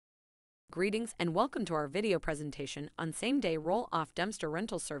Greetings and welcome to our video presentation on same-day roll-off dumpster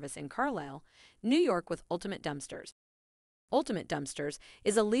rental service in Carlisle, New York with Ultimate Dumpsters. Ultimate Dumpsters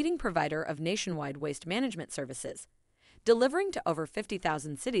is a leading provider of nationwide waste management services, delivering to over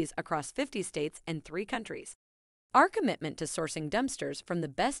 50,000 cities across 50 states and 3 countries. Our commitment to sourcing dumpsters from the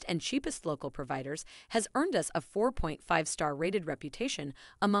best and cheapest local providers has earned us a 4.5-star rated reputation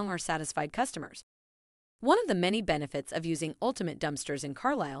among our satisfied customers. One of the many benefits of using Ultimate Dumpsters in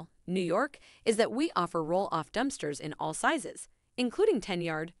Carlisle, New York, is that we offer roll-off dumpsters in all sizes, including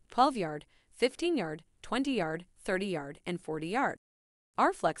 10-yard, 12-yard, 15-yard, 20-yard, 30-yard, and 40-yard.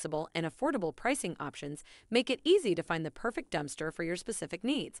 Our flexible and affordable pricing options make it easy to find the perfect dumpster for your specific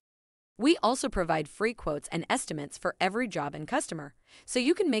needs. We also provide free quotes and estimates for every job and customer, so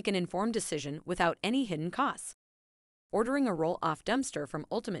you can make an informed decision without any hidden costs. Ordering a roll-off dumpster from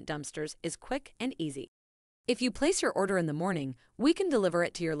Ultimate Dumpsters is quick and easy. If you place your order in the morning, we can deliver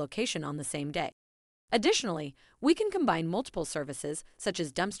it to your location on the same day. Additionally, we can combine multiple services such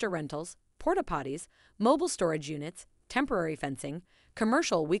as dumpster rentals, porta potties, mobile storage units, temporary fencing,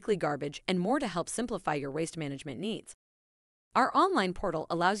 commercial weekly garbage, and more to help simplify your waste management needs. Our online portal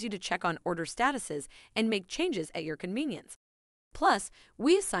allows you to check on order statuses and make changes at your convenience. Plus,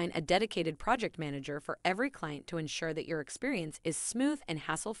 we assign a dedicated project manager for every client to ensure that your experience is smooth and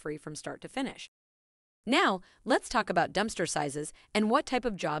hassle-free from start to finish. Now, let's talk about dumpster sizes and what type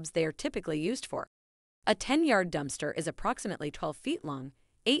of jobs they are typically used for. A 10-yard dumpster is approximately 12 feet long,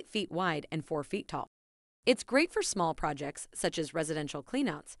 8 feet wide, and 4 feet tall. It's great for small projects such as residential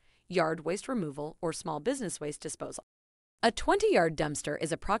cleanouts, yard waste removal, or small business waste disposal. A 20-yard dumpster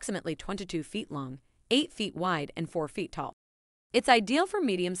is approximately 22 feet long, 8 feet wide, and 4 feet tall. It's ideal for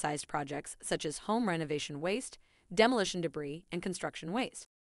medium-sized projects such as home renovation waste, demolition debris, and construction waste.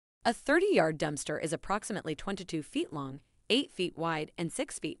 A 30-yard dumpster is approximately 22 feet long, 8 feet wide, and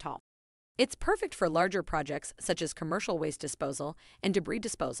 6 feet tall. It's perfect for larger projects such as commercial waste disposal and debris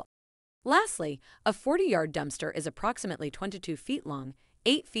disposal. Lastly, a 40-yard dumpster is approximately 22 feet long,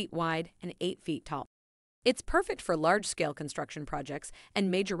 8 feet wide, and 8 feet tall. It's perfect for large-scale construction projects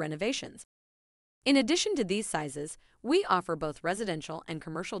and major renovations. In addition to these sizes, we offer both residential and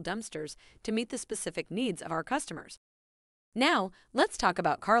commercial dumpsters to meet the specific needs of our customers. Now, let's talk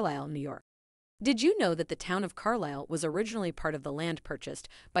about Carlisle, New York. Did you know that the town of Carlisle was originally part of the land purchased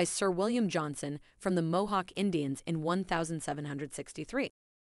by Sir William Johnson from the Mohawk Indians in 1763?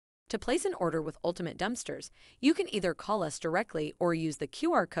 To place an order with Ultimate Dumpsters, you can either call us directly or use the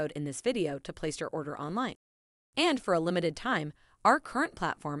QR code in this video to place your order online. And for a limited time, our current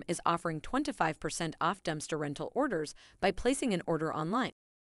platform is offering 25% off dumpster rental orders by placing an order online.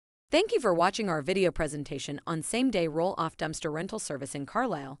 Thank you for watching our video presentation on same-day roll-off dumpster rental service in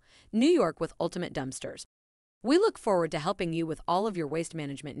Carlisle, New York with Ultimate Dumpsters. We look forward to helping you with all of your waste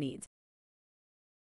management needs.